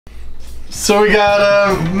So we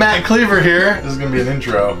got Matt Cleaver here. This is gonna be an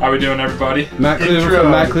intro. How we doing, everybody? Matt Cleaver from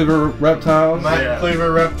Matt Cleaver Reptiles. Matt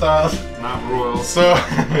Cleaver Reptiles. Not Royals. So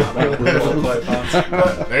Pythons.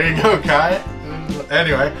 there you go, Kai.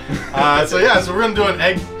 Anyway, so we're gonna do an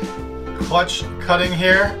egg clutch cutting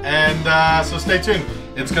here, and so stay tuned.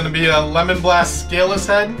 It's gonna be a lemon blast scaleless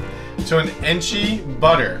head to an Enchi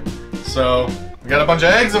butter. So we got a bunch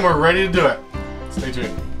of eggs, and we're ready to do it. Stay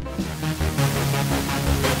tuned.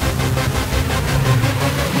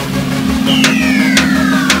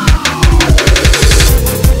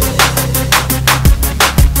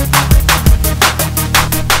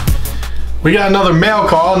 We got another mail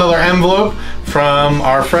call, another envelope from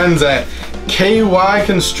our friends at KY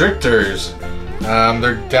Konstrictors.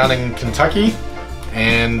 They're down in Kentucky,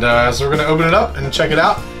 and so we're gonna open it up and check it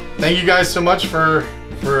out. Thank you guys so much for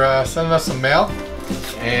sending us some mail.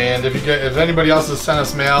 And if anybody else has sent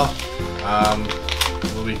us mail,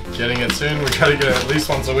 we'll be getting it soon. We try to get it at least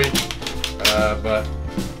once a week, but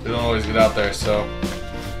we don't always get out there. So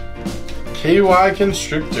KY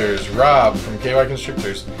Konstrictors, Rob from KY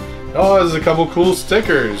Konstrictors. Oh, there's a couple cool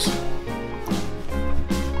stickers.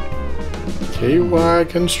 KY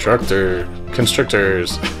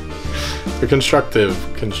Konstrictors. They're constricting.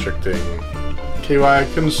 KY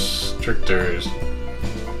Konstrictors.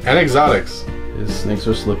 And exotics. His snakes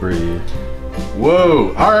are slippery.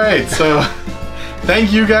 Whoa! Alright, so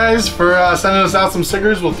thank you guys for sending us out some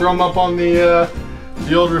stickers. We'll throw them up on the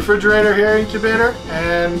old refrigerator here, incubator.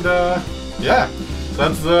 And yeah, so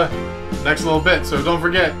that's the next little bit. So don't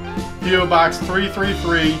forget, P.O. Box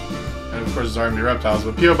 333, and of course it's R&B Reptiles,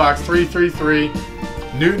 but P.O. Box 333,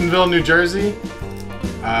 Newtonville, New Jersey,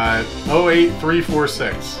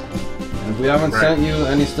 08346. And if we haven't sent you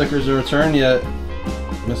any stickers in return yet,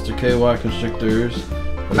 Mr. KY Konstrictors,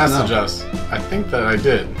 message us. I think that I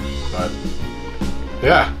did, but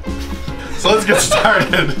yeah. So let's get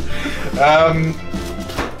started.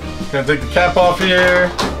 Gonna take the cap off here.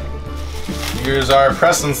 Here's our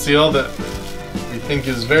press and seal that we think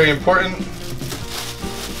is very important.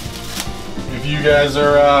 If you guys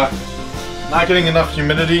are not getting enough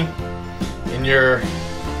humidity in your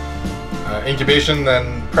incubation,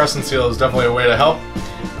 then press and seal is definitely a way to help.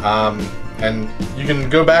 And you can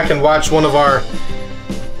go back and watch one of our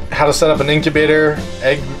how to set up an incubator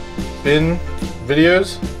egg bin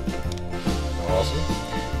videos. Awesome.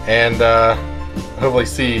 And hopefully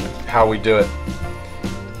see how we do it.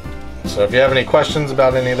 So if you have any questions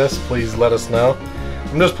about any of this, please let us know.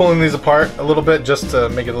 I'm just pulling these apart a little bit just to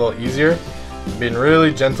make it a little easier. I'm being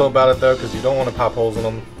really gentle about it though, because you don't want to pop holes in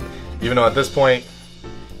them. Even though at this point,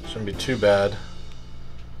 it shouldn't be too bad.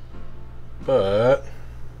 But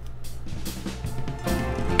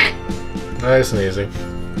nice and easy.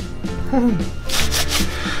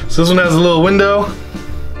 So this one has a little window.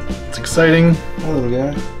 It's exciting. Hello,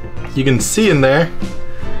 guy. You can see in there,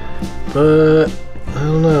 but I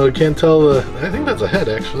don't know. I can't tell the. I think that's a head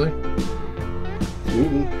actually.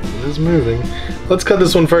 It is moving. Let's cut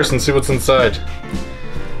this one first and see what's inside.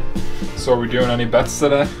 So are we doing any bets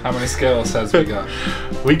today? How many scaleless heads we got?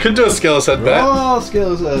 We could do a scaleless head bet. Oh,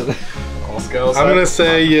 scaleless head. All scaleless I'm gonna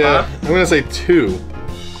say head? I'm gonna say 2.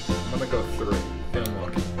 I'm gonna go 3. Feeling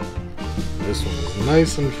lucky. This one is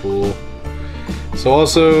nice and full. So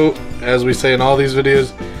also, as we say in all these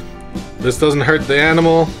videos, this doesn't hurt the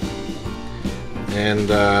animal, and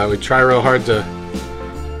we try real hard to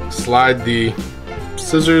slide the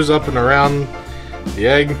scissors up and around the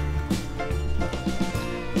egg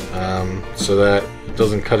so that it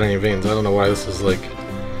doesn't cut any veins. I don't know why this is like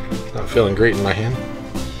not feeling great in my hand.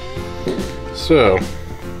 So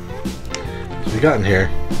what we got in here?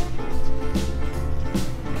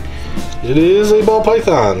 It is a ball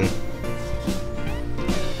python.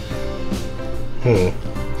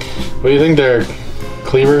 What do you think there,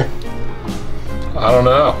 Cleaver? I don't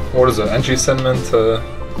know. What is it? Enchi cinnamon to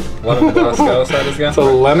lemon blast scaleless head again? It's a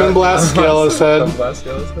lemon blast scaleless head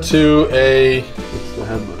to a. What's the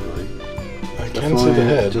head look like? I can't see the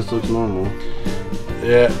head. It just looks normal.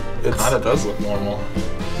 Yeah, it kind of does look normal.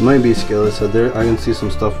 It might be scaleless head there. I can see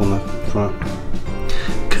some stuff on the front.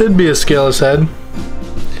 could be a scaleless head. I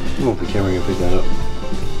don't know if the camera can pick that up,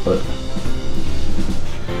 but.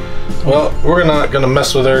 Well, we're not gonna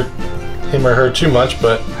mess with him or her too much,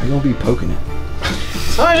 but I'm gonna be poking it.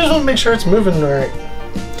 so I just want to make sure it's moving right.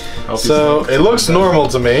 So it looks normal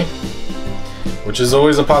to me, which is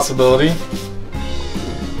always a possibility.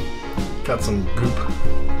 Got some goop.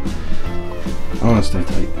 I want to stay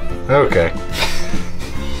tight. Okay.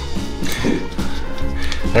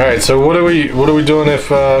 All right. So what are we doing if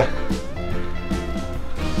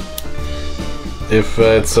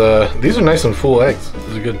it's these are nice and full eggs.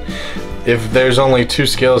 is good. If there's only 2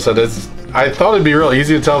 scaleless heads, I thought it'd be real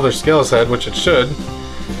easy to tell if they're scaleless head, which it should.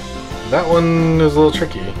 That one is a little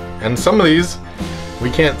tricky. And some of these,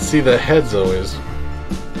 we can't see the heads always.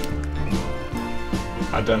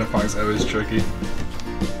 Identifying is always tricky.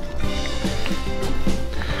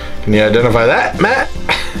 Can you identify that, Matt?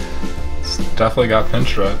 It's definitely got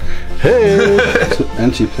pinstripe. Hey!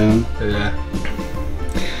 Enchi pin. Yeah.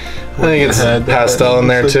 I think it's pastel in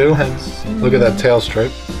there too. Look at that tail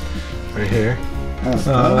stripe right here.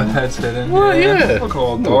 The head's hidden. Well, yeah. Look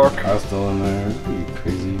all dark. Pastel in there. Are you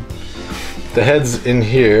crazy? The head's in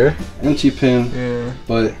here. Enchi pin. Yeah.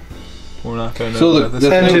 But we're not gonna. So know the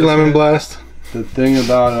Enchi lemon blast. The thing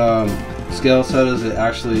about scaleless head is it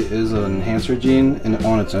actually is an enhancer gene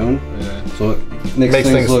on its own. Yeah. So it makes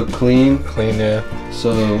things look clean. Clean, yeah.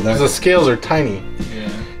 So Because the scales are tiny. Yeah.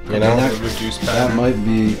 You know? That might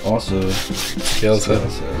be also Scaleless head.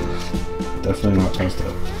 Definitely not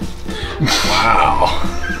pastel. Wow.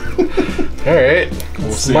 Alright.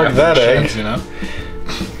 We'll see mark that egg. Chance, you know?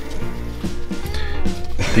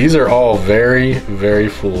 These are all very, very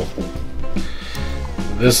full.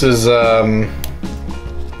 This is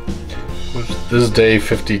this is day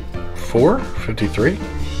 54? 53?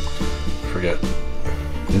 Forget.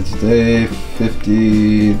 It's day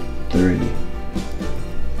 53.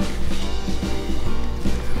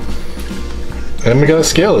 And we got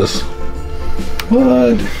scaleless.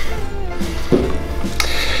 What?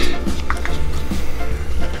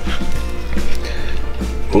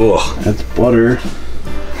 Ugh. That's butter.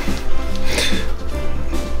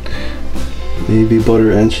 Maybe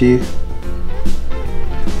butter Enchi.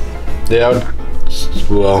 Yeah,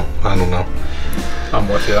 well, I don't know. I'm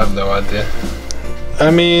with you, I have no idea.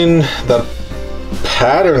 I mean, the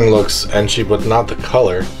pattern looks Enchi, but not the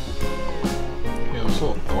color. Yeah, it's a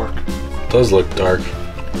little dark. It does look dark.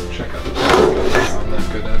 Check out the picture. I'm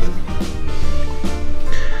not good at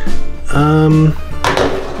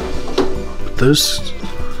it. Those.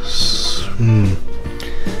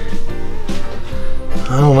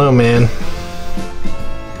 I don't know, man.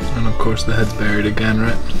 And of course the head's buried again,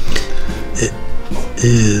 right? It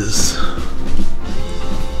is.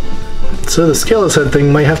 So the scaleless head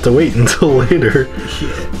thing might have to wait until later.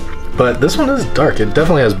 But this one is dark. It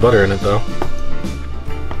definitely has butter in it, though.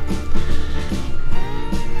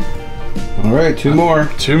 All right, 2 more.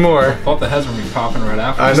 2 more. I thought the heads would be popping right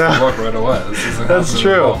after. I know. Look right away. This isn't That's happening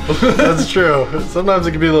true. at all. That's true. Sometimes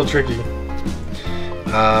it can be a little tricky.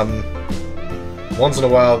 Once in a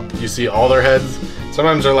while, you see all their heads.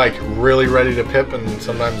 Sometimes they're like really ready to pip, and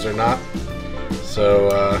sometimes they're not. So,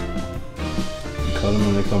 You cut them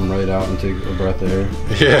and they come right out and take a breath of air.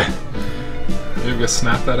 yeah. Maybe go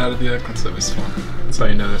snap that out of the egg. That's always fun. That's how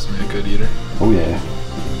you know there's gonna be a good eater. Oh yeah.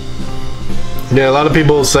 Yeah, a lot of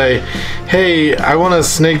people say, hey, I want a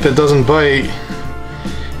snake that doesn't bite.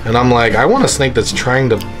 And I'm like, I want a snake that's trying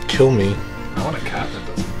to kill me. I want a cat that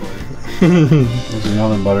doesn't bite. There's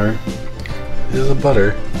another butter. There's a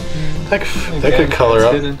butter. That could color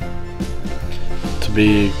up hidden. to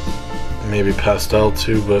be maybe pastel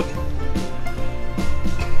too, but...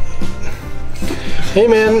 Hey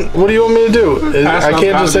man, what do you want me to do? I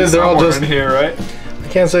can't just say they're all just... in here, right? I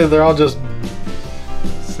can't say they're all just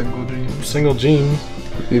Single gene. single gene.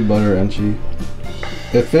 Be butter Enchi.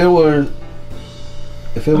 If it were...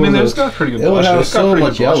 If it I mean, was there's got pretty good it would blushing. have It's got so pretty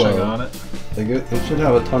much good blushing yellow on it. Like it should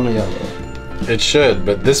have a ton of yellow. It should,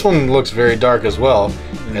 but this one looks very dark as well.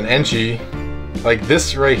 And Enchi, like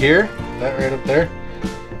this right here, that right up there,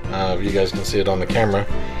 if you guys can see it on the camera,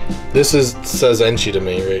 this says Enchi to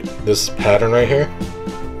me, right? This pattern right here,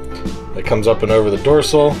 it comes up and over the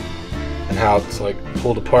dorsal, and how it's like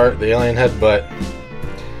pulled apart, the alien head, but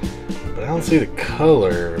I don't see the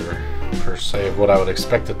color per se of what I would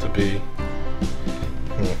expect it to be.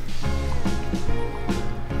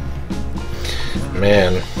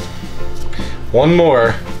 Man, one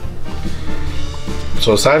more.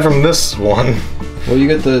 So aside from this one, Well, you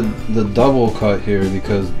get the double cut here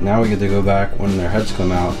because now we get to go back when their heads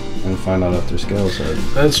come out and find out if they're scaleless head.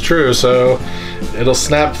 that's true. So it'll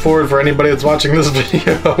snap forward for anybody that's watching this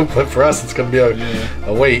video, but for us, it's gonna be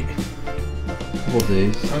a wait. Couple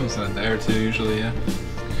days. I was a day or two usually, yeah.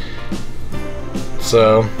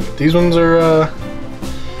 So these ones are.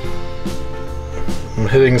 I'm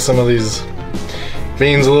hitting some of these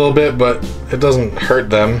veins a little bit, but it doesn't hurt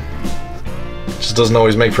them. It just doesn't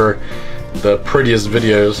always make for the prettiest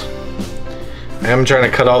videos. I am trying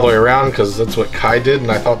to cut all the way around because that's what Kai did, and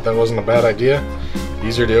I thought that wasn't a bad idea.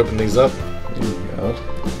 Easier to open these up. There you go.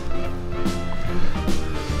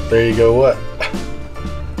 There you go. What?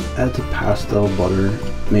 Add the pastel butter,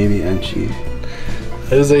 maybe Enchi.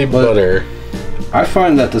 It is a butter. I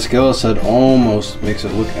find that the Scaleless head almost makes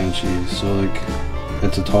it look Enchi, so like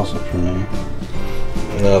it's a toss up for me.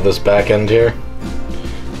 Now this back end here,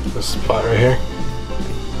 this spot right here.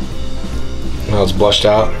 Now it's blushed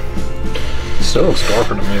out. Still looks darker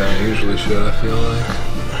to me than it usually should, I feel like.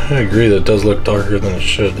 I agree that it does look darker than it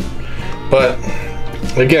should. But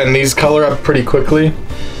again, these color up pretty quickly.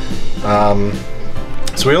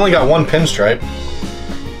 So we only got one pinstripe.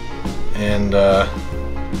 And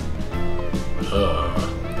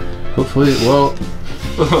Hopefully, well,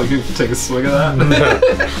 you can take a swig of that.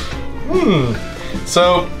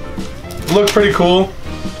 So, look pretty cool.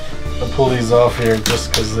 I'll pull these off here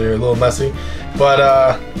just because they're a little messy.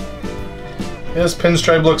 But this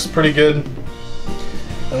pinstripe looks pretty good.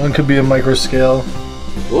 That one could be a micro scale.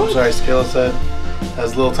 what? Sorry, scale set.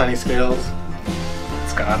 Has little tiny scales.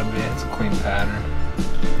 It's gotta be. It's a clean pattern.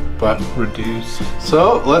 But Reduced.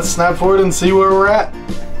 so let's snap forward and see where we're at.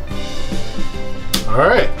 All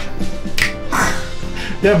right.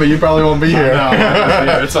 Yeah, but you probably won't be here. No,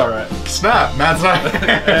 it's alright. Snap, Matt's not.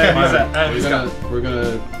 We're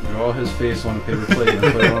gonna draw his face on a paper plate and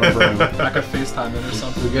put it on a broom. I could FaceTime it or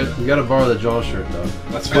something. We gotta borrow the jaw shirt though.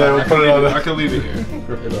 That's Yeah, fine. we'll put it on I can leave it here.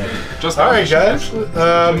 Just All right, guys.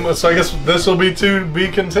 So I guess this will be to be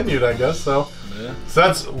continued. I guess so. Yeah. So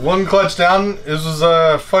that's one clutch down. This was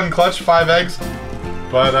a fun clutch, 5 eggs.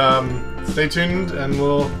 But stay tuned, and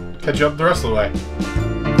we'll catch you up the rest of the way.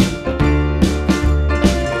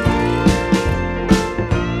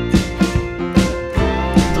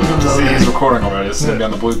 He's recording already. This is gonna be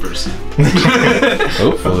on the bloopers.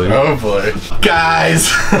 Hopefully. Hopefully, guys.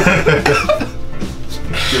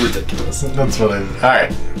 You're ridiculous. That's what I. All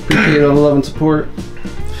right. Appreciate all the love and support.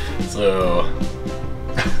 So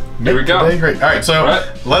Here we go. Great. All right. So Right.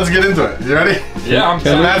 let's get into it. You ready? Yeah, I'm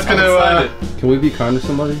So Matt's gonna. Can we be kind to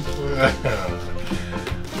somebody?